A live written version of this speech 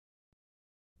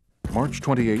March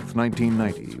 28,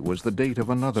 1990 was the date of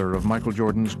another of Michael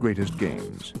Jordan's greatest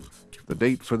games. The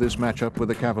date for this matchup with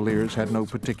the Cavaliers had no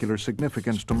particular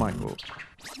significance to Michael.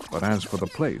 But as for the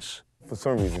place, for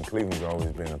some reason, Cleveland's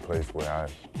always been a place where I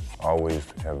always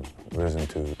have risen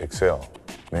to excel,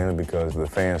 mainly because the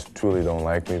fans truly don't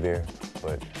like me there,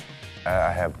 but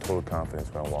I have total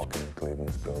confidence when I walk into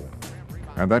Cleveland's building.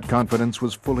 And that confidence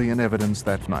was fully in evidence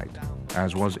that night,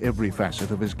 as was every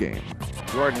facet of his game.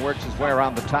 Jordan works his way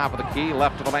around the top of the key,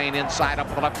 left of the lane, inside, up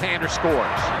with the left-hander, scores.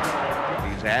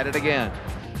 He's at it again.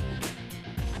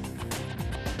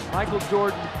 Michael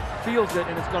Jordan feels it,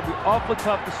 and it's going to be awfully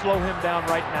tough to slow him down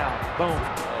right now. Boom.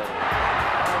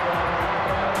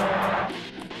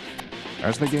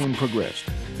 As the game progressed,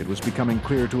 it was becoming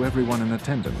clear to everyone in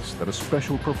attendance that a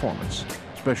special performance,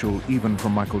 special even for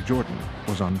Michael Jordan,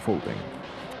 was unfolding.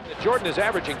 Jordan is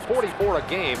averaging 44 a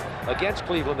game against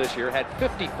Cleveland this year, had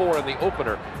 54 in the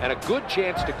opener, and a good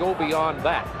chance to go beyond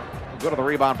that. Go to the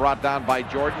rebound brought down by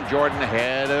Jordan. Jordan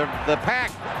ahead of the pack.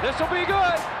 This will be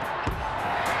good.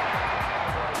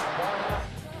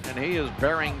 And he is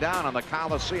bearing down on the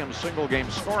Coliseum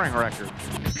single-game scoring record.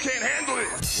 Can't handle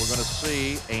it. We're going to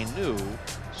see a new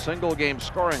single-game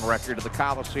scoring record at the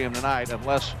Coliseum tonight,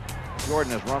 unless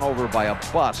Jordan is run over by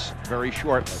a bus very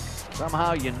shortly.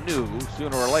 Somehow you knew,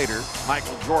 sooner or later,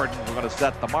 Michael Jordan was going to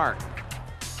set the mark.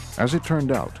 As it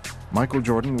turned out, Michael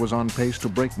Jordan was on pace to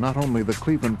break not only the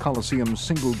Cleveland Coliseum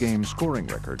single-game scoring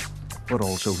record, but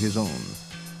also his own.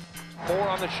 4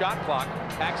 on the shot clock.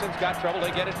 Paxson's got trouble.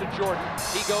 They get it to Jordan.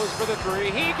 He goes for the three.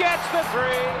 He gets the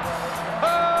three.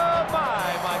 Oh,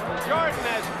 my. Michael Jordan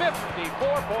has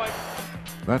 54 points.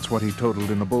 That's what he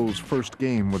totaled in the Bulls' first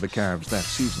game with the Cavs that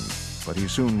season. But he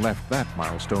soon left that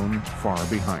milestone far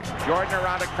behind. Jordan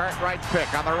around a Cartwright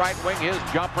pick on the right wing, his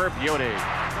jumper beauty.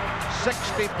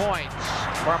 60 points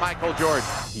for Michael Jordan.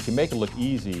 He can make it look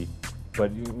easy,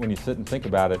 but when you sit and think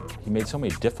about it, he made so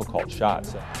many difficult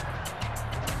shots.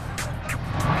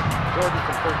 Jordan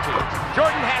from 13.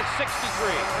 Jordan has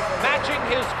 63, matching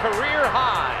his career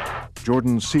high.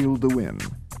 Jordan sealed the win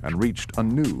and reached a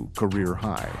new career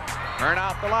high. Turn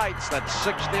out the lights. That's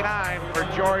 69 for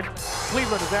Jordan.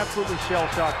 Cleveland is absolutely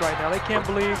shell-shocked right now. They can't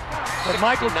believe that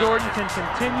Michael Jordan can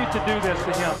continue to do this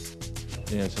to him.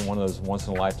 You know, it's one of those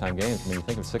once-in-a-lifetime games. When you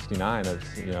think of 69,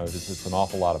 it's an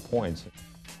awful lot of points.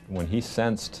 When he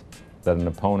sensed that an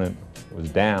opponent was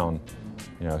down,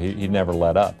 he never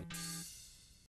let up.